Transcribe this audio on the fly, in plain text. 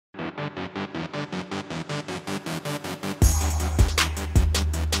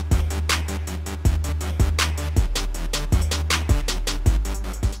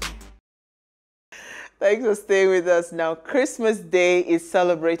Thanks for staying with us. Now, Christmas Day is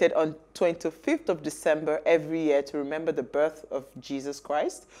celebrated on 25th of December every year to remember the birth of Jesus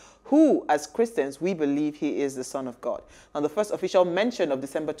Christ, who, as Christians, we believe he is the Son of God. Now, the first official mention of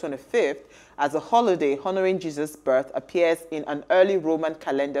December 25th as a holiday honoring Jesus' birth appears in an early Roman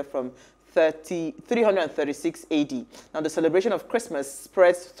calendar from 336 AD. Now, the celebration of Christmas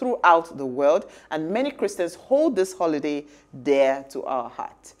spreads throughout the world, and many Christians hold this holiday dear to our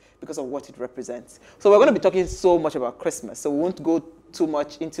heart because of what it represents. So we're going to be talking so much about Christmas, so we won't go too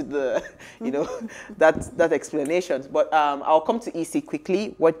much into the, that explanation. But I'll come to EC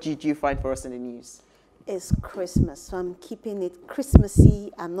quickly. What did you find for us in the news? It's Christmas, so I'm keeping it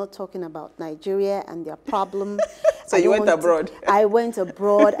Christmassy. I'm not talking about Nigeria and their problem. So you went abroad? I went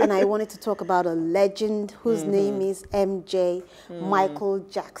abroad, and I wanted to talk about a legend whose name is MJ, Michael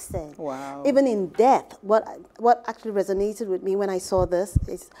Jackson. Wow. Even in death, what actually resonated with me when I saw this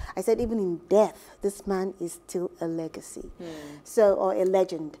is, I said, even in death, this man is still a legacy, or a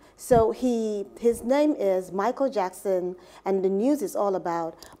legend. So his name is Michael Jackson, and the news is all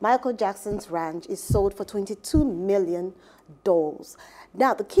about Michael Jackson's ranch is sold for $22 million.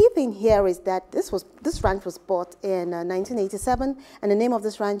 Now, the key thing here is that this ranch was bought in 1987, and the name of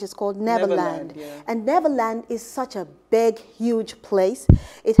this ranch is called Neverland. And Neverland is such a big, huge place.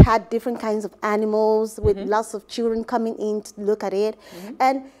 It had different kinds of animals with lots of children coming in to look at it.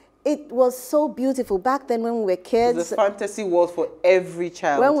 And it was so beautiful. Back then when we were kids. It's a fantasy world for every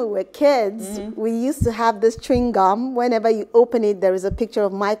child. When we were kids, we used to have this chewing gum. Whenever you open it, there is a picture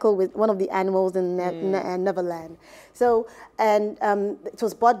of Michael with one of the animals in Neverland. So, and it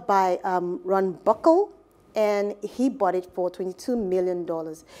was bought by Ron Buckle, and he bought it for $22 million.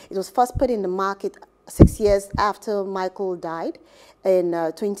 It was first put in the market 6 years after Michael died in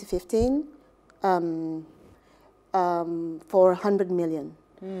 2015 for $100 million.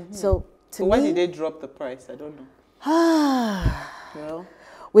 So why did they drop the price? I don't know. Well,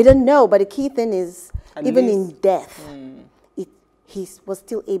 we don't know, but the key thing is, even in death, he was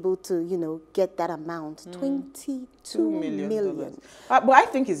still able to, get that amount, $22 million. But I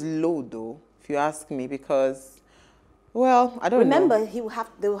think it's low, though, if you ask me, because, well, I don't know. Remember,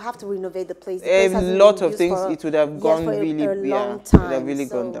 they will have to renovate the place. A lot of things, it would have gone really, a long time. It would have really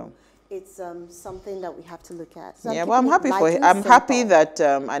gone down. It's something that we have to look at. So yeah, but I'm happy for him. I'm happy that,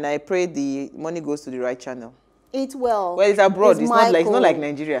 and I pray the money goes to the right channel. It will. Well, it's abroad. It's not like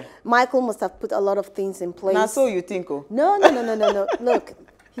Nigeria. Michael must have put a lot of things in place. Now, so you think, oh? No. Look,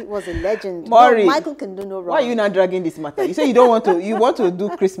 he was a legend. Maury, Michael can do no wrong. Why are you not dragging this matter? You say you don't want to. You want to do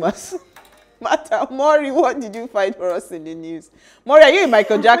Christmas matter. Maury, what did you find for us in the news? Maury, are you a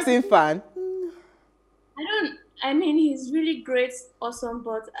Michael Jackson fan? I mean, he's really great, awesome,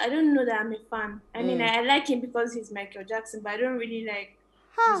 but I don't know that I'm a fan. I mean, I like him because he's Michael Jackson, but I don't really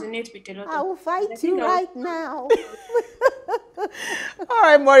resonate with a lot of... I will fight you right now. All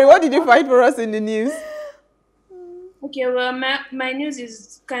right, Maury, what did you find for us in the news? Okay, well, my news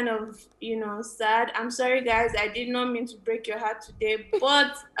is kind of, sad. I'm sorry, guys. I did not mean to break your heart today,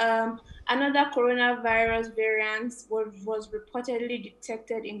 but another coronavirus variant was reportedly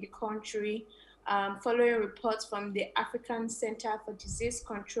detected in the country. Following reports from the African Center for Disease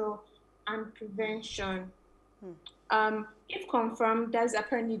Control and Prevention. If confirmed, that's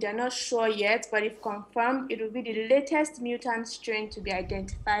apparently they're not sure yet, but if confirmed, it will be the latest mutant strain to be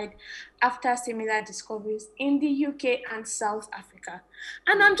identified after similar discoveries in the UK and South Africa.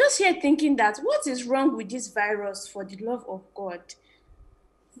 And I'm just here thinking that what is wrong with this virus, for the love of God?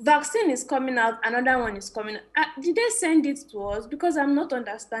 Vaccine is coming out, another one is coming out. Did they send it to us? Because I'm not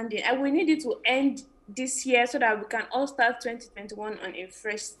understanding. And we need it to end this year so that we can all start 2021 on a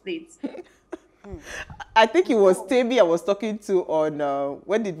fresh slate. I think it was Tammy I was talking to on,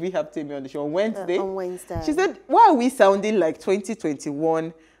 when did we have Tammy on the show? On Wednesday? On Wednesday. She said, why are we sounding like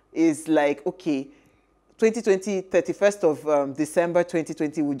 2021 is like, okay, 2020, 31st of December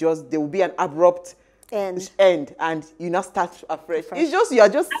 2020, there will be an abrupt end and you now start afresh. It's just, you are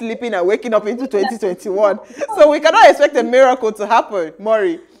just sleeping and waking up into 2021. So we cannot expect a miracle to happen,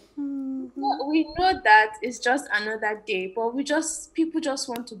 Maury. Well, we know that it's just another day, but people just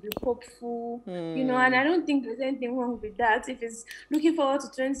want to be hopeful, and I don't think there's anything wrong with that. If it's looking forward to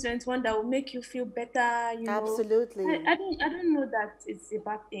 2021, that will make you feel better, Absolutely. I don't know that it's a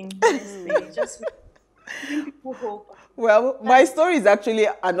bad thing, honestly. It's just giving people hope. Well, my story is actually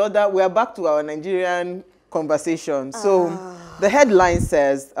another. We are back to our Nigerian conversation. So the headline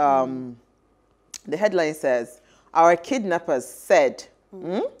says, our kidnappers said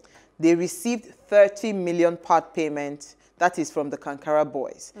they received 30 million part payment That is from the Kankara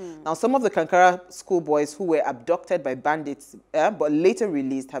boys. Now, some of the Kankara schoolboys who were abducted by bandits but later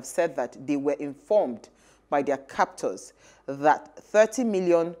released have said that they were informed by their captors that 30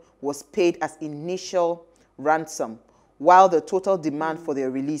 million was paid as initial ransom, while the total demand for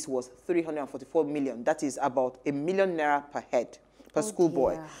their release was 344 million. That is about ₦1 million per head, per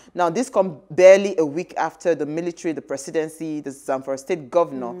schoolboy. Dear. Now, this comes barely a week after the military, the presidency, the Zamfara state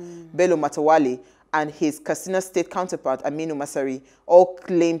governor, Bello Matawale, and his Katsina state counterpart, Aminu Masari, all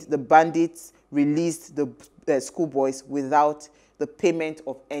claimed the bandits released the schoolboys without the payment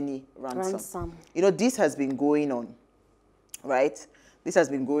of any ransom. You know, this has been going on, right? This has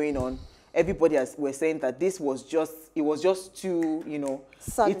been going on. Everybody were saying that this was just, it was just too, you know,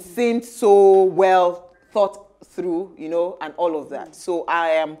 Sudden. It seemed so well thought through, you know, and all of that. So I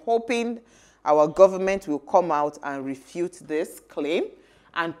am hoping our government will come out and refute this claim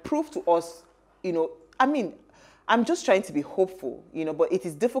and prove to us, you know, I mean, I'm just trying to be hopeful, you know, but it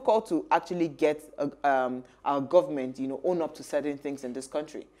is difficult to actually get our government, you know, own up to certain things in this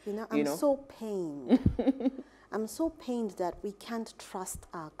country. You know, I'm so pained. I'm so pained that we can't trust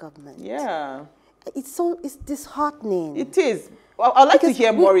our government. Yeah. It's disheartening. It is. Well, I'd like to Because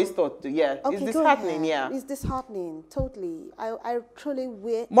hear Maury's thought. Yeah, Okay, it's go disheartening. ahead. Yeah. It's disheartening, totally. I truly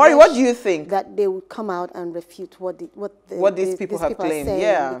wish. Maury, what do you think? That they would come out and refute what these people have are claimed, saying,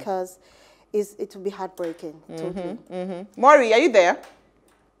 yeah. because it would be heartbreaking, totally. Maury, are you there?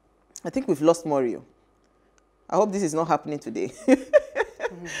 I think we've lost Maury. I hope this is not happening today.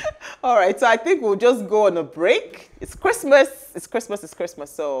 All right, so I think we'll just go on a break. It's Christmas. It's Christmas. It's Christmas.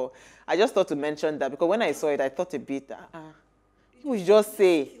 So I just thought to mention that because when I saw it, I thought a bit, we should just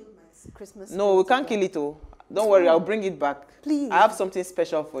say, Christmas. no, we can't kill it. Oh. Don't worry, I'll bring it back. Please. I have something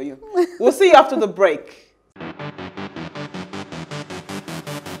special for you. We'll see you after the break.